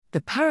The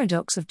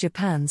paradox of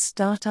Japan's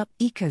startup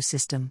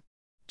ecosystem.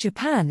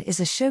 Japan is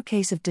a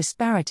showcase of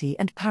disparity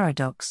and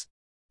paradox.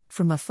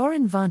 From a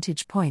foreign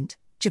vantage point,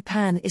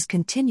 Japan is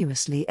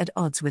continuously at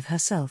odds with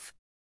herself.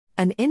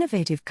 An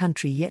innovative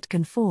country yet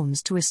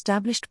conforms to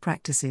established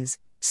practices,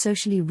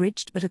 socially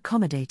rich but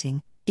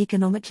accommodating,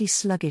 economically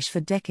sluggish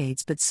for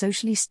decades but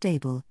socially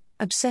stable,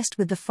 obsessed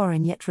with the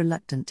foreign yet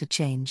reluctant to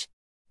change.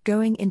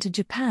 Going into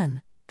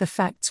Japan, the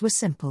facts were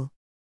simple.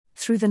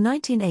 Through the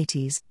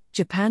 1980s,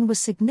 Japan was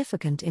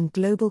significant in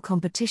global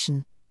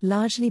competition,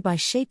 largely by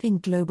shaping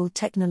global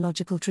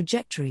technological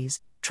trajectories,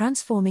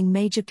 transforming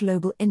major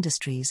global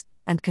industries,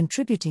 and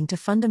contributing to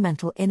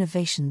fundamental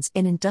innovations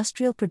in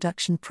industrial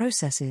production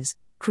processes,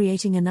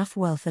 creating enough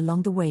wealth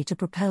along the way to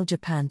propel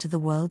Japan to the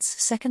world's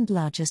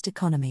second-largest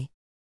economy.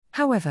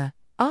 However,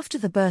 after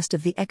the burst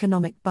of the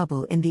economic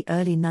bubble in the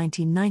early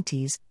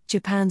 1990s,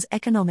 Japan's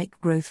economic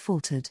growth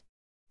faltered.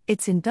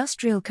 Its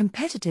industrial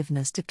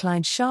competitiveness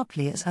declined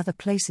sharply as other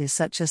places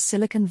such as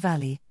Silicon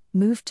Valley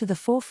moved to the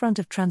forefront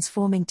of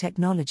transforming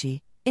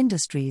technology,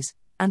 industries,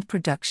 and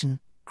production,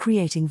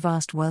 creating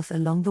vast wealth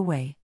along the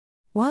way.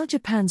 While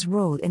Japan's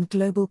role in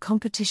global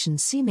competition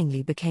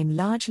seemingly became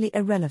largely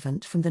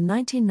irrelevant from the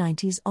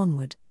 1990s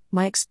onward,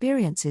 my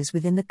experiences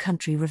within the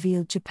country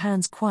revealed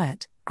Japan's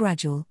quiet,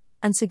 gradual,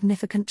 and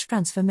significant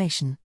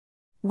transformation.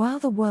 While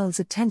the world's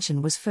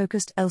attention was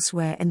focused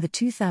elsewhere in the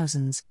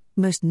 2000s,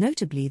 most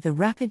notably the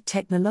rapid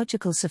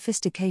technological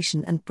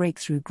sophistication and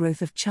breakthrough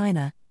growth of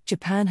China,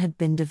 Japan had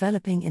been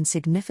developing in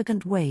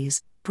significant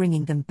ways,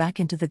 bringing them back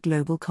into the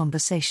global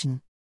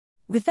conversation.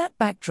 With that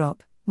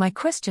backdrop, my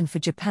question for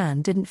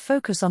Japan didn't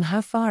focus on how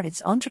far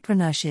its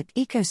entrepreneurship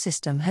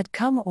ecosystem had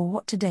come or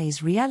what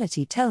today's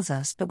reality tells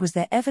us, but was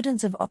there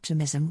evidence of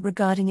optimism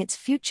regarding its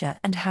future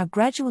and how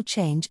gradual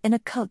change in a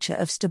culture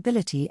of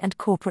stability and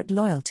corporate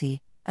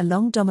loyalty, a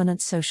long-dominant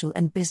social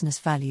and business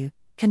value,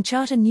 can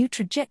chart a new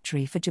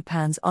trajectory for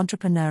Japan's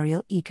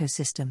entrepreneurial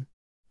ecosystem.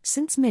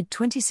 Since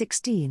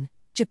mid-2016,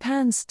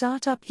 Japan's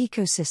startup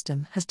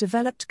ecosystem has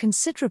developed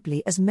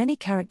considerably as many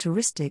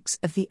characteristics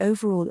of the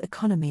overall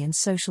economy and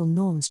social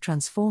norms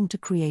transform to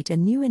create a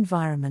new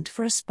environment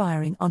for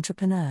aspiring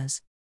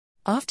entrepreneurs.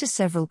 After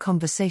several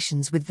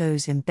conversations with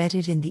those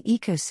embedded in the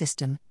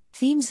ecosystem,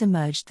 themes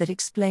emerged that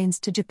explains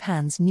to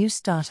Japan's new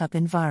startup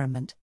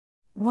environment.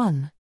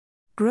 1.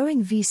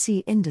 Growing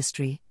VC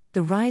industry,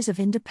 the rise of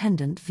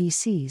independent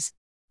VCs.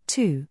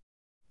 2.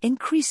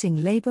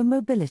 Increasing labor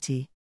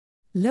mobility.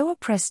 Lower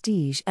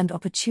prestige and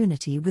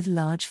opportunity with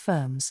large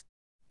firms.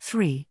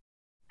 3.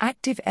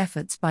 Active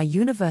efforts by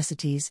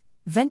universities,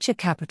 venture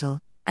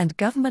capital, and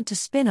government to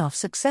spin off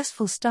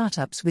successful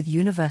startups with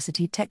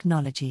university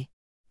technology.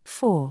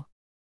 4.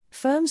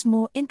 Firms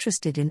more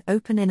interested in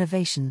open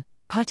innovation,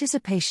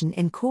 participation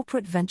in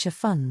corporate venture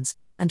funds,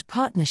 and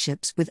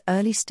partnerships with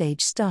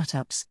early-stage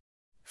startups.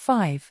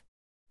 5.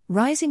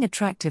 Rising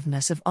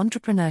attractiveness of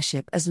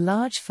entrepreneurship as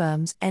large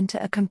firms enter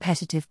a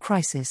competitive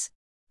crisis.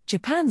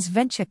 Japan's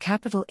venture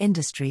capital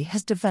industry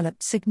has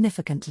developed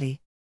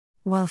significantly.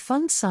 While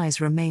fund size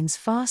remains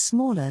far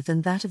smaller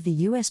than that of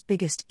the US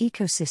biggest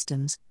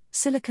ecosystems,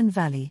 Silicon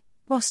Valley,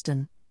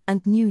 Boston,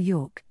 and New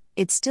York,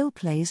 it still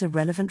plays a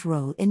relevant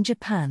role in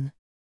Japan.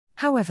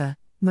 However,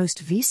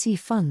 most VC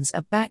funds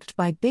are backed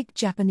by big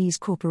Japanese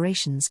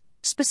corporations,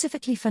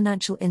 specifically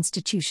financial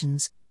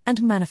institutions,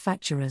 and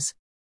manufacturers.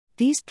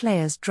 These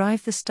players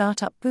drive the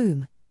startup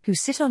boom, who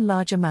sit on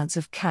large amounts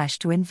of cash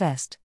to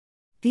invest.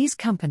 These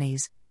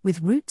companies,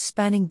 with roots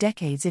spanning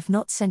decades if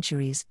not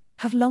centuries,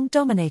 have long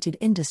dominated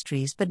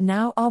industries but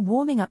now are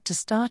warming up to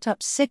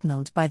startups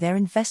signaled by their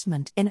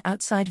investment in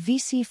outside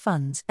VC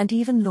funds and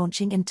even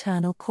launching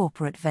internal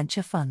corporate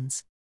venture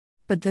funds.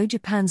 But though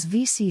Japan's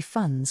VC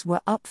funds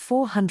were up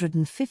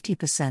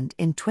 450%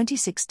 in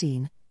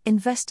 2016,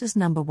 investors'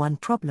 number one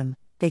problem,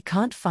 they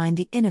can't find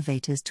the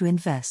innovators to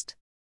invest.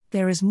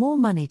 There is more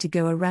money to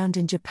go around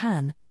in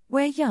Japan,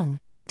 where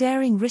young,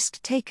 daring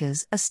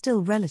risk-takers are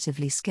still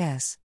relatively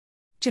scarce.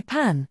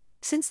 Japan,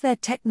 since their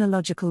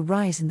technological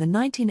rise in the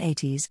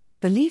 1980s,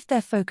 believed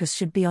their focus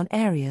should be on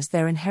areas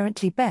they're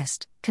inherently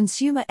best: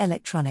 consumer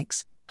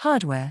electronics,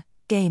 hardware,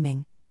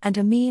 gaming, and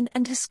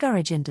and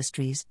discourage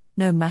industries.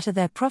 No matter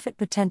their profit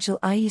potential,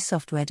 i.e.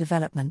 software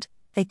development,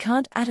 they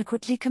can't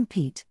adequately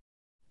compete.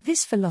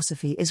 This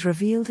philosophy is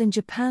revealed in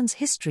Japan's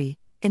history,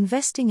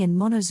 investing in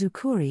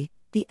monozukuri,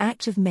 the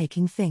act of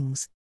making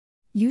things.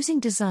 Using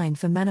design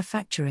for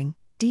manufacturing,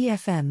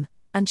 DFM,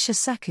 and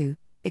shisaku,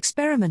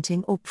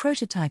 experimenting or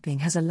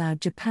prototyping has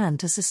allowed Japan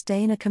to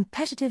sustain a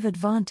competitive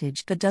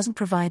advantage that doesn't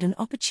provide an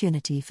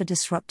opportunity for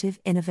disruptive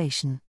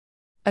innovation.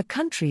 A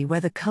country where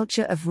the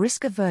culture of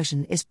risk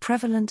aversion is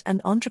prevalent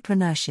and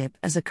entrepreneurship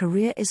as a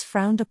career is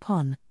frowned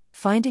upon,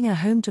 finding a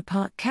home to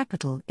park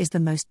capital is the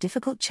most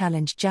difficult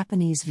challenge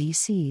Japanese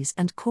VCs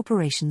and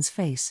corporations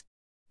face.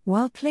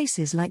 While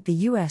places like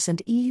the US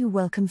and EU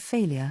welcome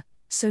failure,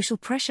 social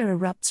pressure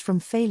erupts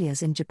from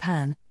failures in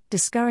Japan,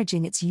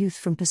 discouraging its youth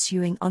from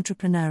pursuing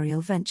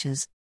entrepreneurial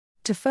ventures.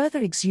 To further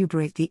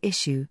exuberate the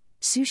issue,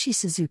 Sushi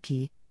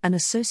Suzuki, an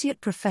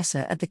associate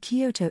professor at the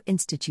Kyoto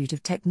Institute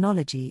of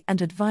Technology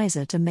and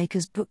advisor to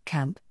Makers Boot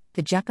Camp.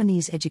 The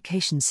Japanese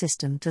education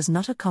system does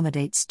not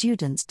accommodate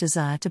students'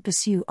 desire to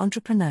pursue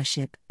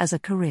entrepreneurship as a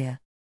career.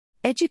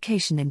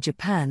 Education in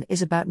Japan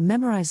is about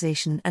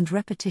memorization and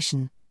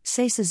repetition,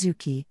 say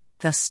Suzuki,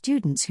 thus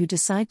students who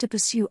decide to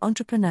pursue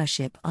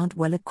entrepreneurship aren't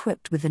well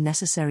equipped with the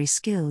necessary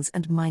skills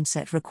and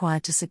mindset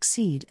required to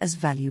succeed as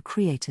value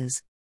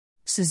creators.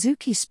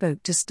 Suzuki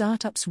spoke to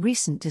startups'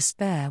 recent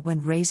despair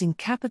when raising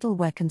capital,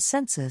 where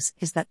consensus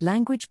is that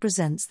language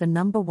presents the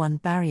number one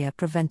barrier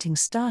preventing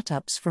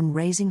startups from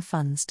raising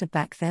funds to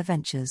back their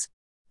ventures.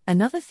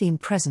 Another theme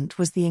present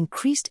was the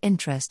increased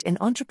interest in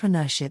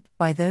entrepreneurship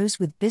by those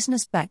with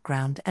business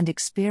background and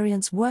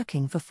experience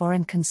working for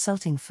foreign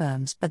consulting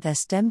firms, but their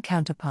STEM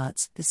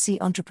counterparts that see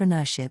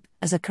entrepreneurship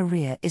as a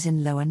career is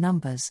in lower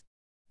numbers.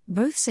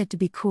 Both said to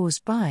be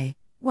caused by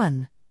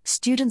 1.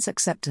 Students'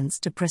 acceptance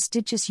to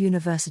prestigious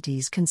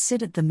universities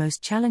considered the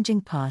most challenging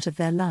part of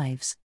their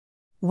lives.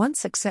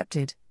 Once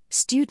accepted,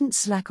 students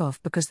slack off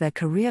because their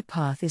career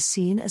path is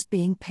seen as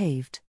being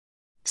paved.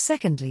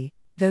 Secondly,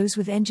 those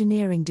with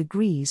engineering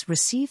degrees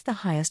receive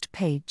the highest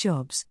paid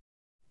jobs.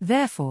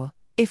 Therefore,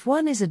 if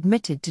one is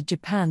admitted to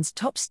Japan's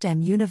top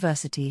STEM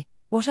university,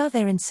 what are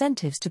their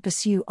incentives to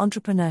pursue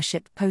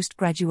entrepreneurship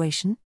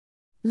post-graduation?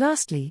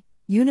 Lastly,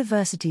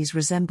 universities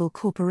resemble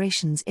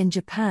corporations in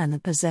Japan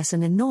and possess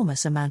an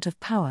enormous amount of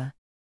power.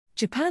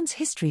 Japan's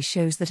history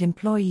shows that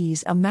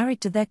employees are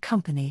married to their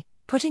company,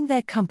 putting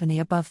their company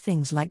above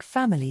things like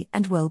family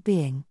and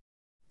well-being.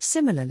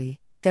 Similarly,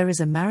 there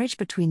is a marriage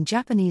between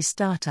Japanese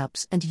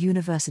startups and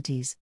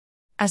universities.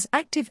 As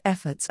active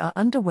efforts are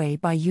underway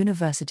by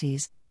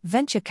universities,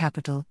 venture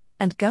capital,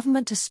 and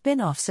government to spin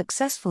off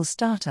successful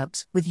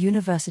startups with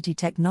university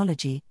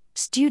technology,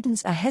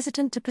 students are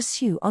hesitant to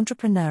pursue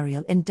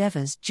entrepreneurial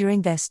endeavors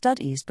during their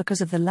studies because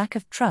of the lack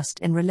of trust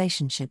in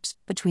relationships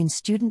between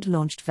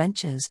student-launched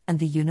ventures and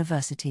the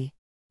university.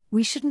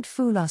 We shouldn't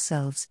fool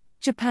ourselves,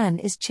 Japan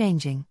is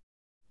changing.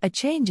 A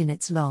change in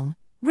its long,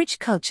 rich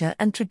culture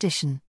and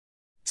tradition.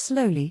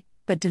 Slowly,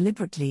 but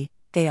deliberately,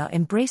 they are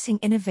embracing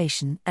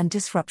innovation and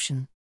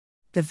disruption.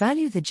 The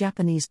value the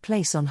Japanese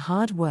place on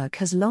hard work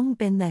has long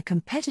been their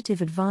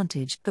competitive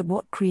advantage, but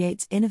what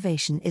creates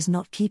innovation is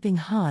not keeping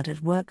hard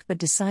at work but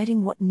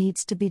deciding what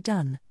needs to be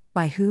done,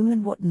 by whom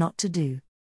and what not to do.